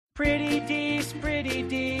Pretty Dees,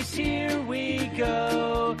 here we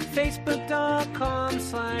go.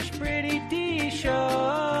 Facebook.com/Pretty Dees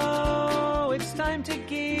Show. It's time to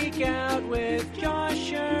geek out with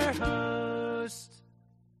Josh, your host.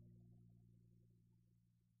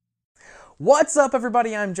 What's up,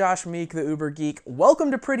 everybody? I'm Josh Meek, the Uber Geek.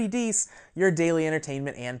 Welcome to Pretty Dees, your daily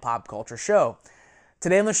entertainment and pop culture show.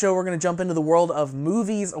 Today on the show, we're going to jump into the world of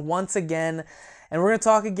movies once again, and we're going to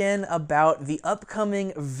talk again about the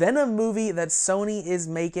upcoming Venom movie that Sony is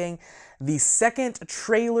making. The second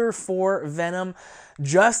trailer for Venom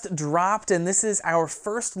just dropped, and this is our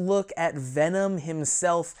first look at Venom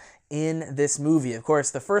himself in this movie. Of course,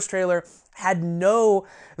 the first trailer had no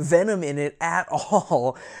Venom in it at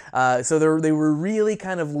all, so they were really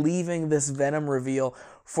kind of leaving this Venom reveal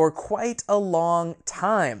for quite a long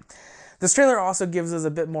time. This trailer also gives us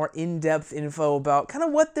a bit more in-depth info about kind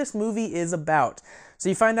of what this movie is about. So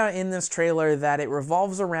you find out in this trailer that it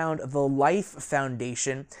revolves around the Life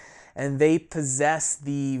Foundation, and they possess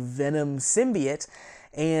the Venom symbiote,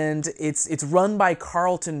 and it's run by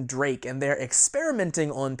Carlton Drake, and they're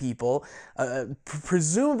experimenting on people,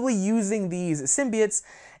 presumably using these symbiotes,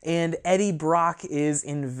 and Eddie Brock is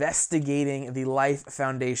investigating the Life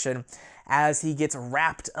Foundation as he gets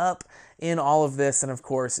wrapped up in all of this and, of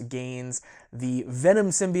course, gains the Venom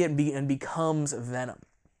symbiote and becomes Venom.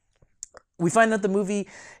 We find out the movie,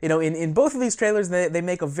 in both of these trailers, they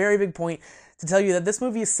make a very big point to tell you that this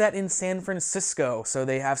movie is set in San Francisco, so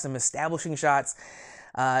they have some establishing shots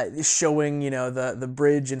showing, the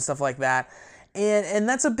bridge and stuff like that. And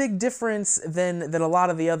that's a big difference than a lot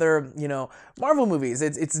of the other, Marvel movies.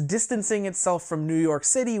 It's distancing itself from New York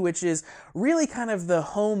City, which is really kind of the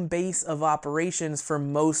home base of operations for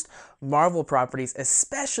most Marvel properties,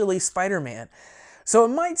 especially Spider-Man. So it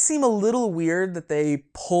might seem a little weird that they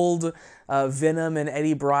pulled Venom and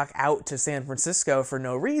Eddie Brock out to San Francisco for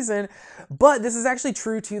no reason, but this is actually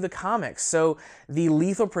true to the comics. So the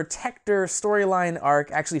Lethal Protector storyline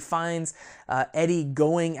arc actually finds Eddie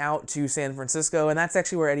going out to San Francisco, and that's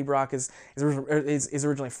actually where Eddie Brock is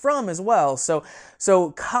originally from as well.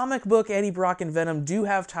 So comic book Eddie Brock and Venom do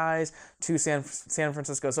have ties to San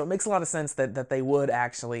Francisco, so it makes a lot of sense that they would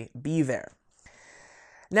actually be there.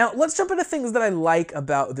 Now, let's jump into things that I like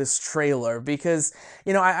about this trailer because,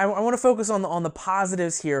 I want to focus on the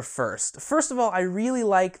positives here first. First of all, I really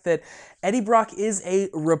like that Eddie Brock is a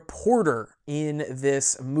reporter in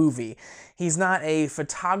this movie. He's not a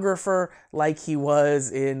photographer like he was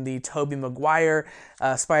in the Tobey Maguire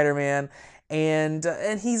Spider-Man. And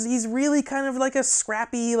he's really kind of like a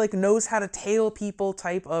scrappy, knows how to tail people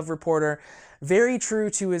type of reporter. Very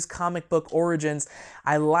true to his comic book origins.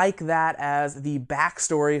 I like that as the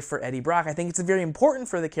backstory for Eddie Brock. I think it's very important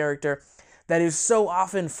for the character that is so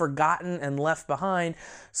often forgotten and left behind,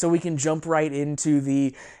 so we can jump right into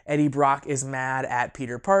the Eddie Brock is mad at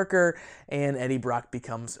Peter Parker and Eddie Brock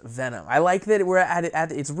becomes Venom. I like that we're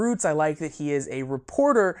at its roots. I like that he is a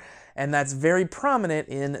reporter, and that's very prominent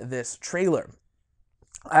in this trailer.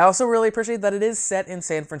 I also really appreciate that it is set in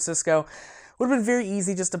San Francisco. Would have been very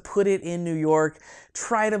easy just to put it in New York,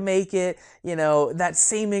 try to make it, that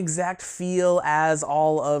same exact feel as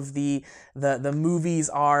all of the movies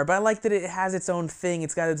are. But I like that it has its own thing.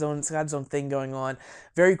 It's got its own thing going on.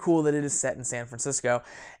 Very cool that it is set in San Francisco.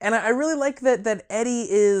 And I really like that Eddie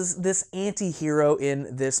is this anti-hero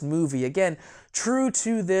in this movie. Again, true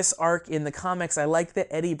to this arc in the comics, I like that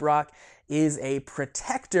Eddie Brock is a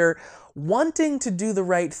protector wanting to do the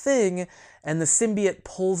right thing, and the symbiote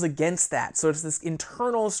pulls against that. So it's this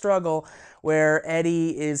internal struggle where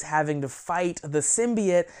Eddie is having to fight the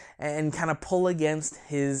symbiote and kind of pull against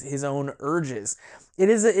his own urges. It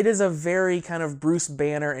is a very kind of Bruce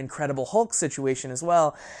Banner, Incredible Hulk situation as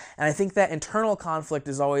well, and I think that internal conflict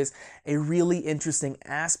is always a really interesting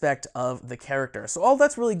aspect of the character. So all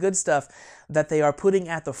that's really good stuff that they are putting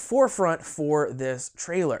at the forefront for this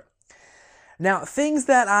trailer. Now, things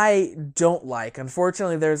that I don't like,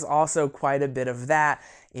 unfortunately, there's also quite a bit of that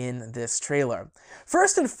in this trailer.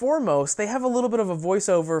 First and foremost, they have a little bit of a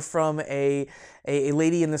voiceover from a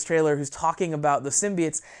lady in this trailer who's talking about the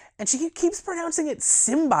symbiotes, and she keeps pronouncing it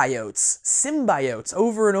symbiotes,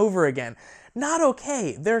 over and over again. Not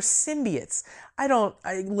okay. They're symbiotes.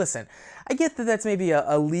 Listen, I get that that's maybe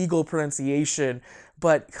a legal pronunciation,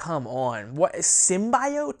 but come on. What,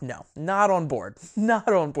 symbiote? No, not on board.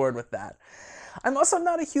 Not on board with that. I'm also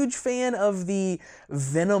not a huge fan of the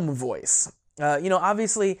Venom voice.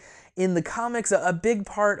 Obviously, in the comics, a big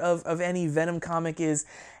part of any Venom comic is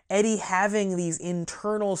Eddie having these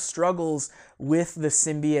internal struggles with the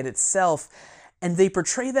symbiote itself, and they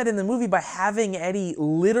portray that in the movie by having Eddie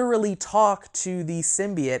literally talk to the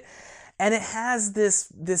symbiote. And it has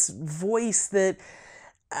this voice that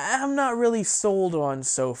I'm not really sold on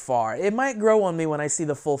so far. It might grow on me when I see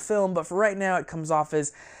the full film, but for right now it comes off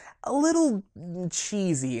as a little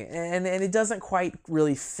cheesy, and it doesn't quite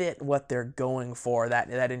really fit what they're going for,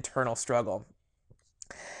 that internal struggle.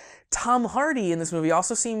 Tom Hardy in this movie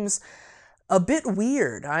also seems a bit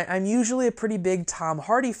weird. I'm usually a pretty big Tom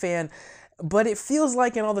Hardy fan, but it feels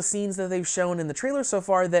like in all the scenes that they've shown in the trailer so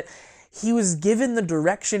far that he was given the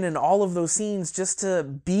direction in all of those scenes just to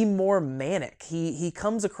be more manic. He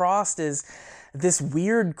comes across as this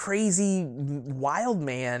weird, crazy, wild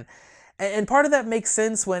man. And part of that makes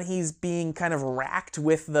sense when he's being kind of racked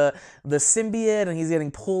with the symbiote and he's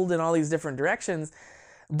getting pulled in all these different directions.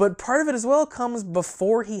 But part of it as well comes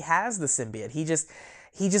before he has the symbiote. He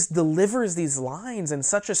just delivers these lines in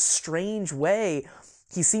such a strange way.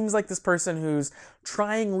 He seems like this person who's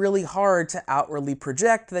trying really hard to outwardly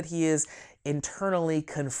project that he is internally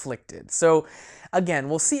conflicted. So again,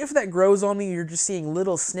 we'll see if that grows on me. You're just seeing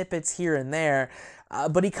little snippets here and there.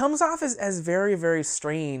 But he comes off as very, very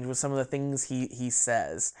strange with some of the things he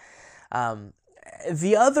says.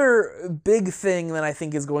 The other big thing that I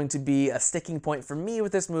think is going to be a sticking point for me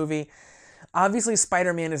with this movie, obviously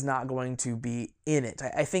Spider-Man is not going to be in it.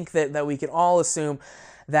 I think that we can all assume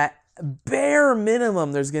that bare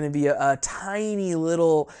minimum there's going to be a tiny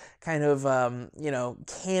little kind of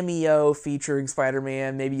cameo featuring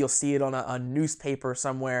Spider-Man. Maybe you'll see it on a newspaper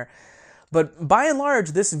somewhere. But by and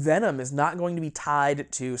large, this Venom is not going to be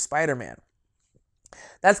tied to Spider-Man.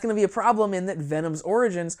 That's going to be a problem in that Venom's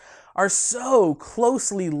origins are so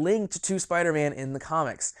closely linked to Spider-Man in the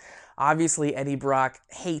comics. Obviously, Eddie Brock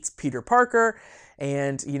hates Peter Parker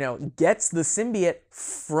and, gets the symbiote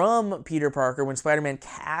from Peter Parker. When Spider-Man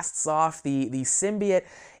casts off the symbiote,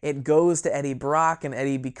 it goes to Eddie Brock and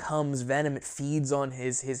Eddie becomes Venom. It feeds on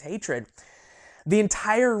his hatred. The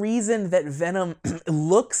entire reason that Venom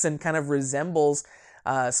looks and kind of resembles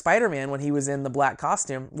Spider-Man when he was in the black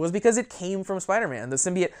costume was because it came from Spider-Man. The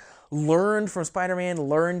symbiote learned from Spider-Man,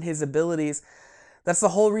 learned his abilities. That's the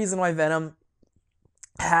whole reason why Venom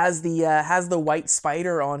has the white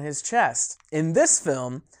spider on his chest. In this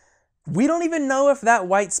film, we don't even know if that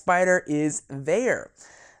white spider is there.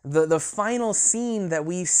 The final scene that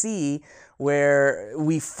we see where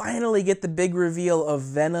we finally get the big reveal of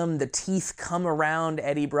Venom, the teeth come around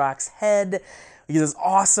Eddie Brock's head. We get this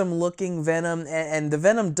awesome looking Venom, and the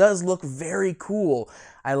Venom does look very cool.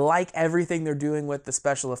 I like everything they're doing with the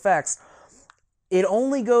special effects. It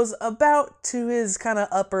only goes about to his kind of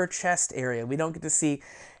upper chest area. We don't get to see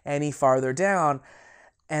any farther down.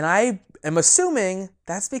 And I am assuming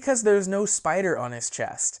that's because there's no spider on his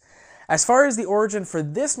chest. As far as the origin for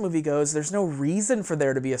this movie goes, there's no reason for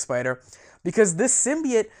there to be a spider because this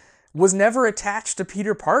symbiote was never attached to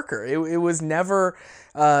Peter Parker. It was never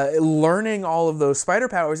learning all of those spider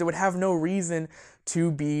powers. It would have no reason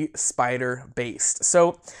to be spider-based.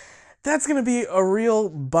 So that's going to be a real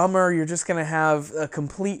bummer. You're just going to have a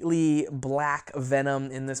completely black Venom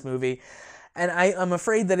in this movie. And I'm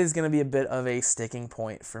afraid that is going to be a bit of a sticking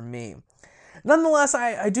point for me. Nonetheless,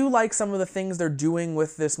 I do like some of the things they're doing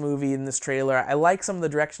with this movie in this trailer. I like some of the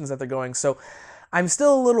directions that they're going. So I'm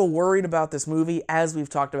still a little worried about this movie, as we've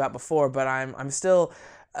talked about before, but I'm still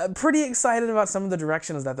pretty excited about some of the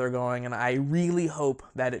directions that they're going, and I really hope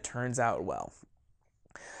that it turns out well.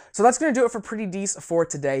 So that's going to do it for Pretty Dece for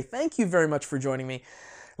today. Thank you very much for joining me.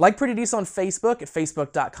 Like Pretty Dece on Facebook at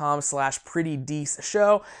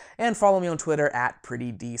facebook.com/PrettyDeceShow, and follow me on Twitter at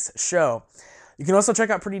PrettyDeceShow. You can also check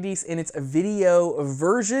out Pretty Dece in its video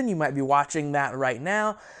version. You might be watching that right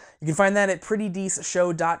now. You can find that at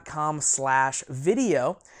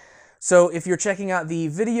PrettyDeceShow.com/video. So if you're checking out the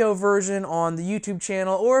video version on the YouTube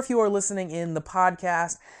channel, or if you are listening in the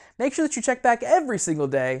podcast, make sure that you check back every single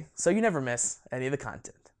day so you never miss any of the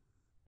content.